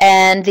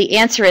 And the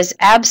answer is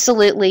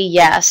absolutely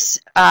yes.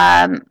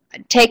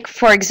 Take,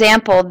 for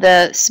example,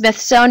 the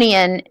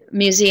Smithsonian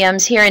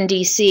museums here in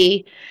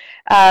DC.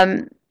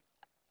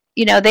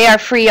 They are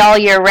free all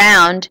year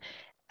round,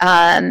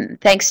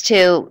 thanks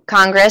to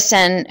Congress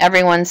and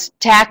everyone's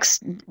tax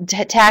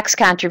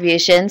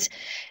contributions.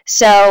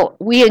 So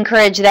we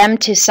encourage them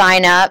to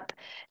sign up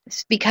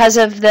because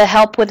of the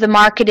help with the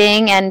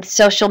marketing and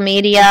social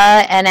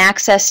media and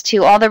access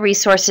to all the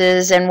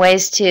resources and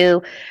ways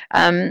to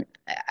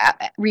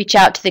reach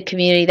out to the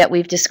community that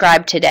we've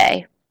described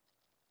today.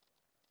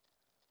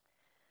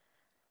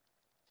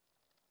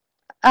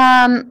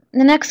 The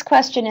next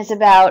question is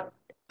about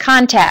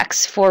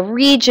contacts for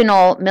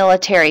regional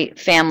military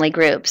family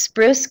groups.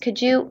 Bruce,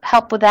 could you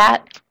help with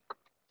that?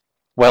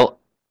 Well,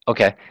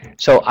 okay.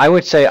 So I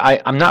would say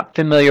I'm not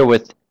familiar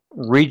with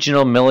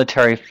regional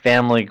military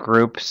family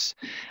groups.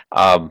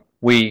 What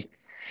I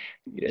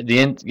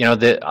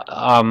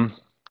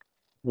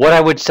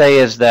would say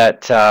is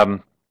that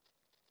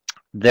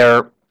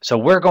so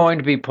we're going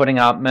to be putting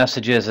out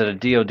messages at a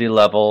DoD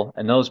level,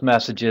 and those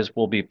messages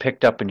will be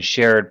picked up and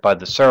shared by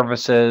the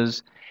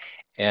services,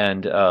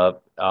 and a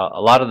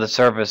lot of the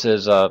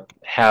services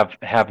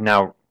have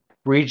now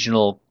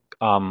regional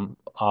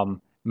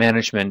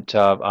management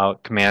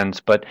commands,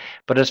 but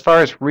as far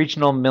as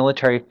regional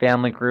military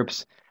family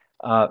groups,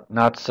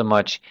 not so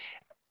much.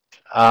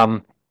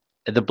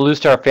 The Blue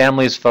Star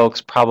Families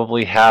folks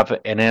probably have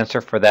an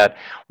answer for that.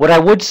 What I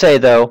would say,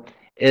 though,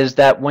 is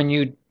that when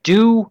you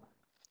do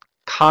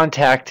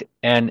contact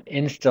an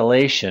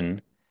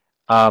installation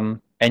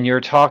and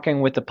you're talking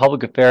with the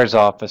public affairs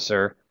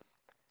officer,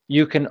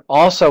 you can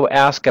also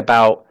ask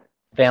about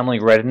family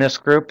readiness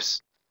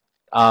groups.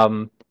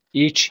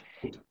 Each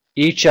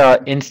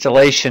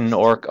installation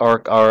or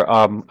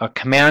a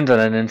command on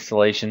an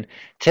installation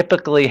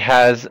typically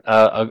has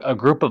a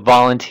group of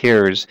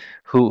volunteers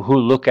who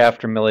look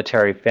after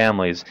military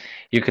families.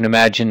 You can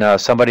imagine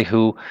somebody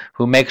who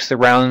makes the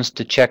rounds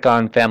to check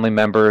on family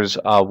members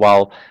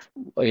while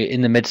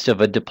in the midst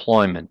of a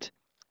deployment.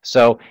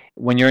 So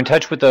when you're in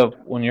touch with an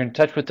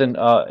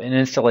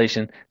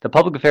installation, the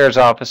public affairs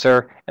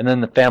officer, and then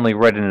the family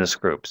readiness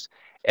groups.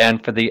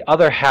 And for the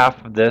other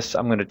half of this,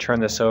 I'm going to turn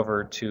this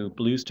over to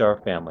Blue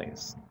Star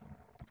Families.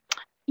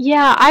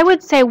 Yeah, I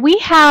would say we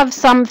have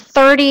some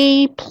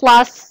 30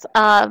 plus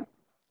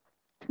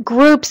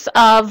groups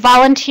of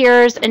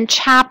volunteers and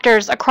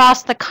chapters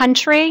across the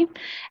country,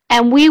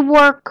 and we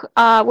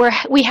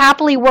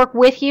happily work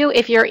with you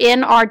if you're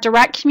in our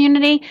direct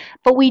community,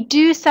 but we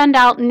do send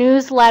out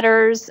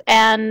newsletters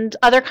and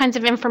other kinds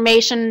of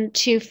information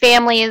to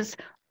families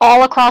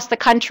all across the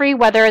country,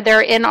 whether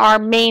they're in our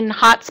main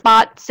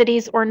hotspot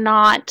cities or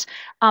not,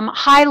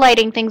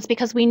 highlighting things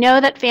because we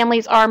know that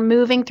families are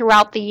moving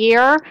throughout the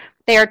year.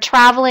 They are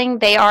traveling,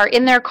 they are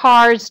in their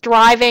cars,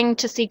 driving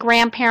to see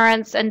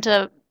grandparents and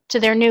to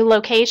their new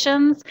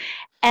locations,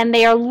 and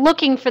they are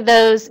looking for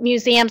those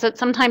museums that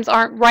sometimes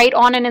aren't right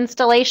on an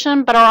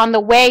installation but are on the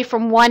way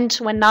from one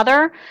to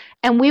another.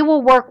 And we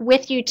will work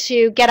with you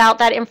to get out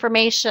that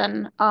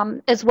information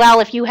as well.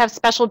 If you have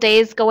special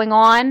days going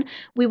on,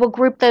 we will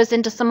group those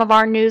into some of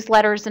our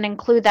newsletters and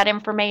include that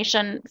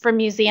information for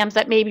museums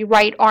that maybe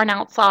right aren't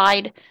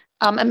outside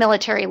a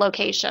military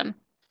location.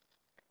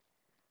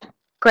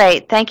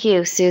 Great. Thank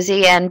you,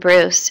 Susie and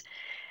Bruce.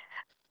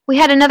 We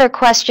had another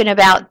question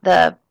about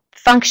the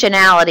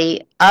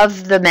functionality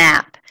of the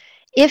map.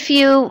 If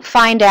you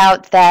find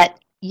out that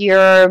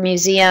your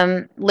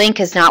museum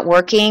link is not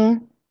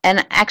working,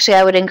 and actually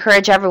I would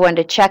encourage everyone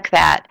to check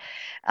that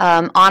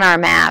on our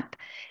map,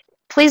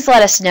 please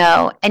let us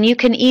know. And you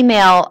can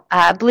email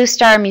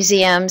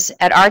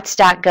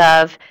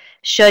bluestarmuseums@arts.gov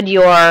should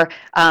your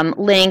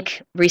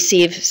link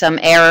receive some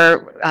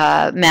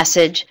error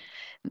message.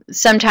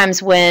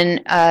 Sometimes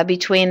when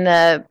between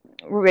the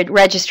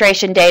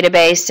registration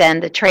database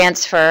and the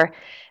transfer,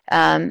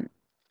 one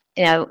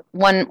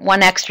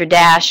extra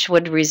dash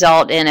would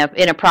result in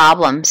a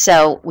problem.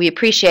 So we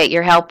appreciate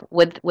your help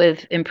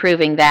with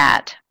improving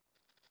that.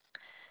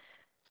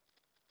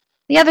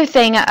 The other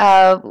thing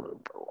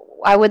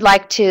I would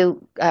like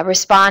to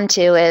respond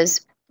to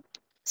is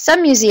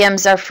some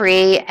museums are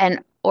free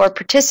and or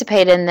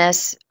participate in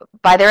this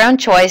by their own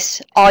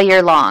choice all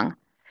year long.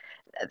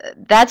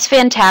 That's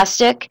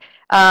fantastic.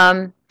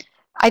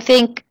 I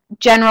think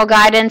general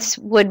guidance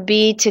would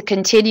be to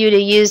continue to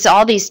use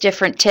all these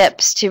different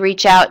tips to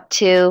reach out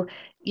to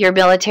your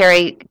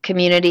military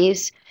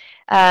communities.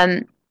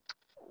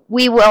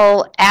 We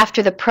will,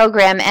 after the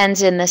program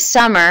ends in the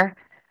summer,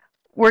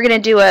 we're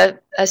going to do a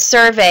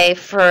survey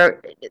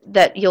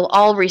that you'll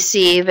all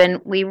receive,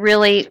 and we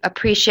really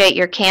appreciate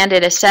your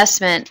candid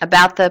assessment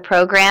about the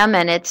program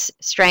and its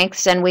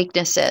strengths and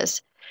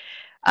weaknesses.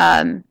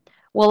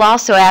 We'll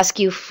also ask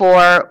you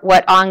for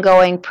what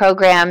ongoing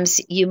programs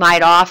you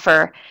might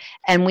offer,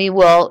 and we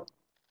will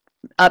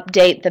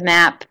update the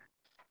map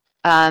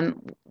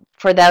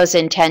for those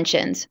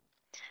intentions.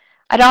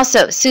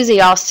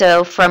 Suzi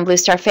also from Blue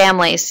Star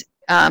Families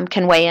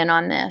can weigh in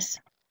on this.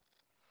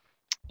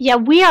 Yeah,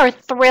 we are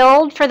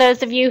thrilled for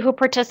those of you who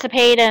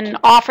participate and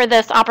offer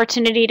this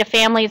opportunity to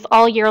families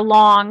all year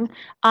long.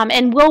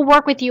 And we'll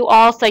work with you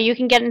all, so you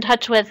can get in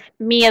touch with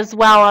me as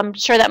well. I'm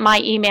sure that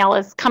my email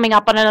is coming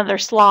up on another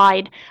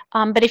slide.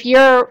 But if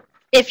you're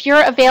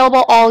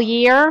available all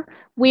year,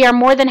 we are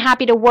more than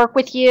happy to work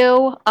with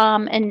you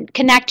and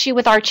connect you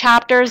with our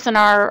chapters and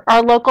our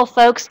local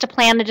folks to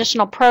plan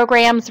additional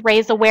programs,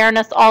 raise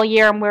awareness all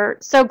year. And we're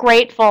so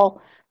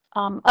grateful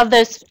of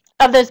those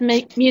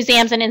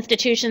museums and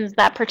institutions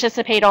that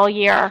participate all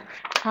year.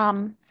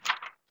 So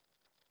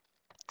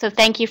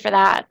thank you for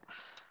that.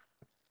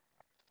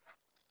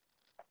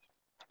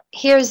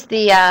 Here's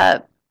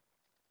the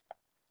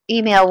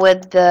email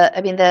with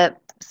the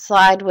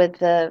slide with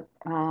the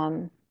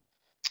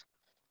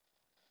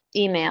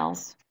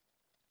emails.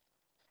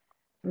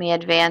 Let me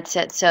advance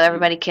it so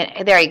everybody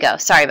can, there you go.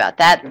 Sorry about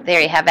that.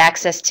 There you have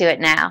access to it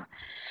now.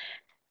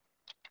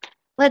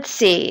 Let's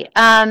see.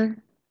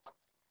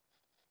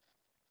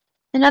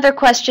 Another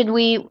question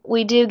we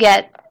do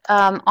get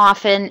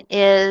often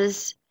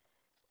is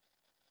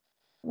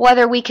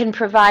whether we can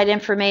provide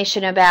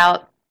information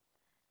about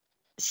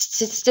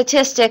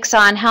statistics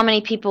on how many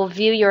people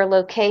view your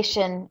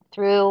location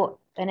through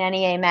an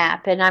NEA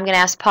map. And I'm going to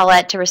ask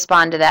Paulette to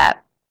respond to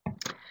that.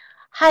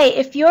 Hi,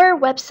 if your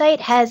website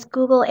has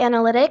Google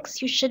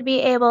Analytics, you should be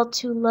able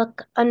to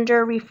look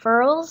under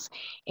referrals,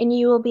 and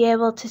you will be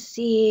able to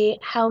see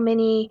how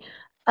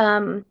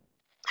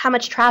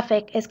much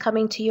traffic is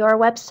coming to your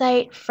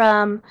website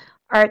from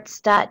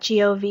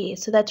arts.gov.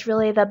 So that's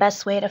really the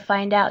best way to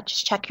find out.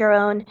 Just check your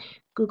own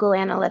Google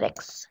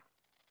Analytics.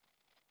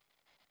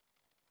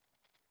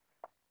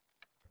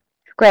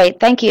 Great,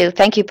 thank you.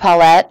 Thank you,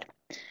 Paulette.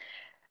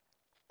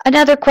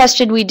 Another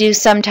question we do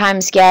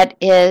sometimes get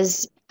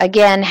is,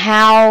 again,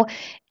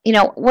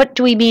 what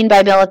do we mean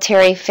by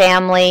military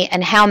family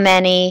and how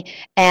many?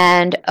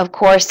 And of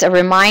course, a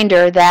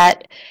reminder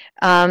that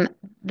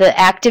the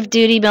active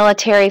duty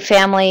military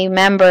family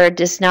member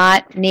does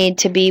not need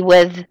to be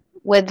with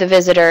the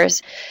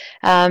visitors.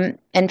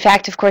 In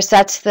fact, of course,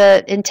 that's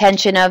the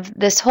intention of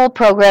this whole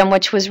program,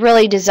 which was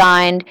really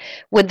designed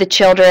with the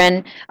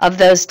children of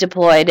those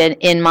deployed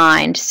in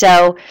mind.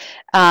 So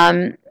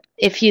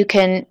if you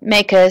can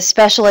make a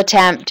special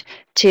attempt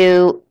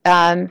to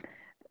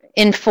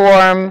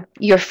inform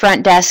your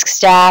front desk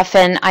staff,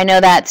 and I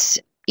know that's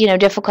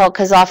difficult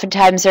because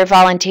oftentimes they're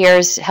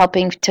volunteers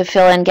helping to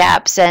fill in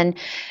gaps, and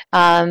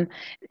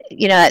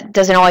it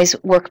doesn't always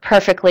work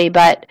perfectly,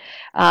 but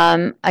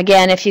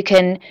again, if you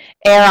can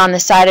err on the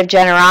side of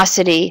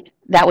generosity,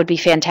 that would be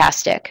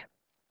fantastic.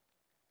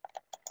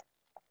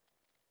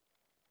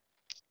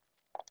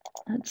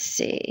 Let's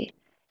see.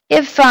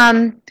 If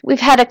we've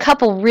had a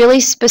couple really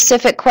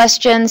specific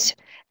questions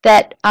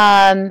that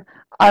are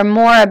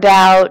more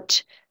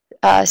about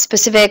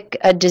specific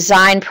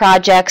design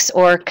projects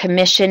or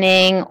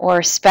commissioning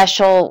or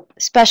special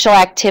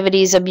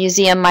activities a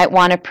museum might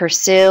want to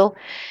pursue.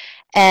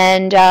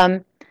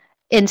 And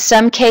in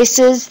some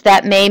cases,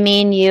 that may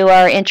mean you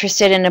are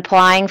interested in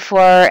applying for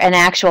an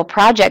actual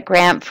project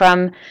grant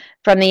from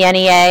the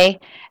NEA.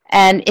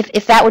 And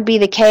if that would be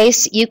the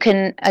case, you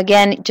can,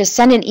 again, just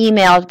send an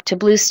email to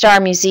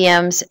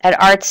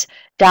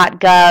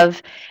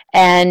bluestarmuseums@arts.gov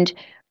and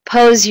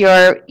pose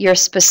your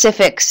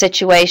specific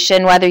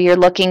situation, whether you're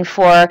looking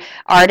for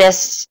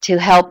artists to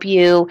help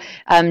you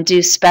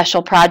do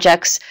special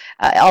projects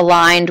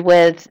aligned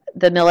with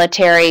the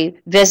military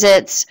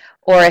visits,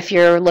 or if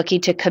you're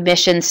looking to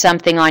commission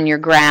something on your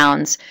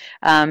grounds.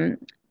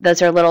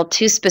 Those are a little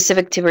too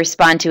specific to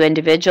respond to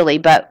individually,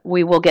 but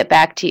we will get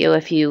back to you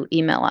if you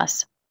email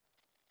us.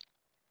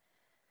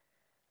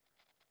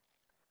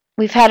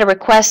 We've had a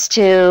request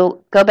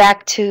to go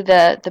back to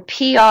the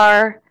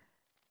PR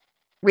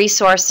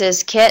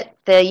resources kit.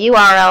 The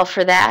URL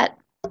for that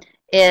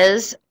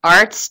is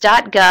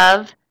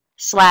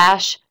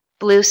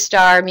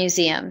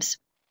arts.gov/bluestarmuseums.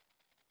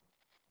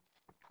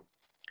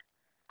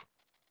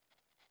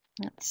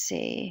 Let's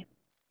see.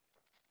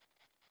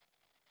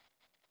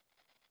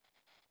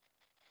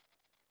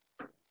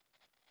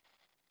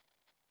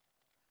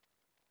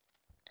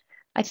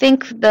 I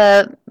think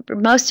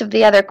most of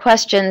the other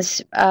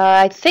questions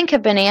I think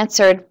have been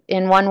answered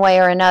in one way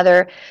or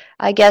another.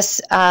 I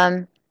guess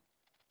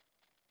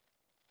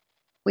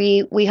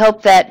we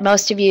hope that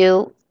most of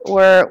you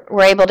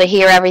were able to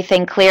hear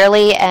everything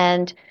clearly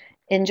and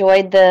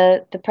enjoyed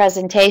the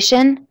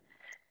presentation.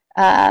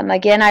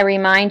 Again, I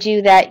remind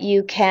you that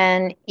you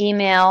can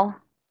email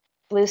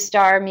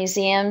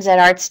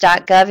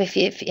bluestarmuseums@arts.gov if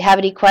you have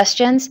any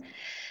questions.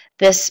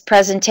 This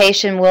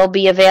presentation will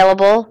be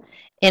available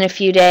in a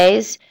few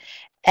days,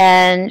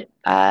 and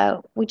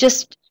we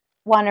just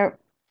want to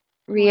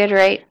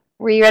reiterate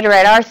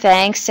our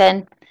thanks.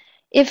 And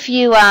if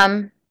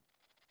you're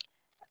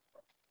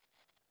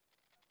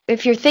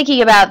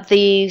thinking about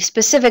the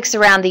specifics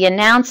around the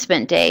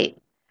announcement date,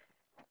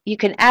 you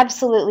can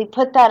absolutely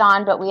put that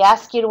on, but we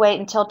ask you to wait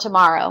until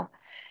tomorrow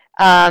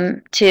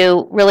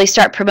to really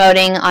start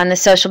promoting on the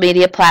social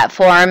media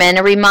platform. And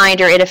a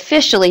reminder, it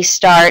officially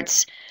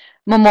starts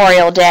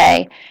Memorial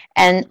Day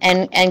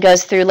and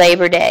goes through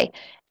Labor Day.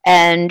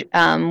 And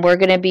we're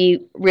going to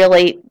be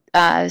really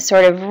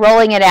sort of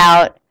rolling it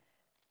out,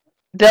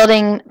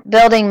 building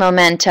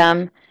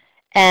momentum,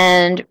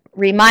 and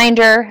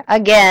reminder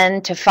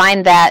again to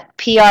find that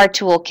PR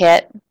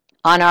toolkit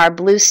on our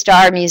Blue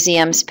Star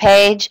Museums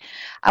page.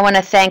 I want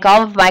to thank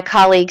all of my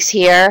colleagues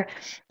here,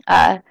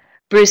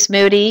 Bruce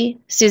Moody,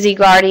 Suzi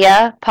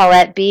Guardia,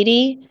 Paulette,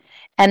 Beete,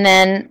 and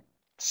then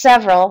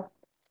several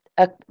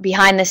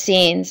behind the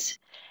scenes.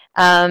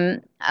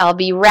 I'll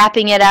be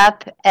wrapping it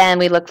up, and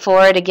we look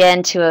forward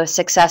again to a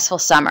successful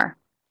summer.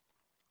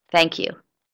 Thank you.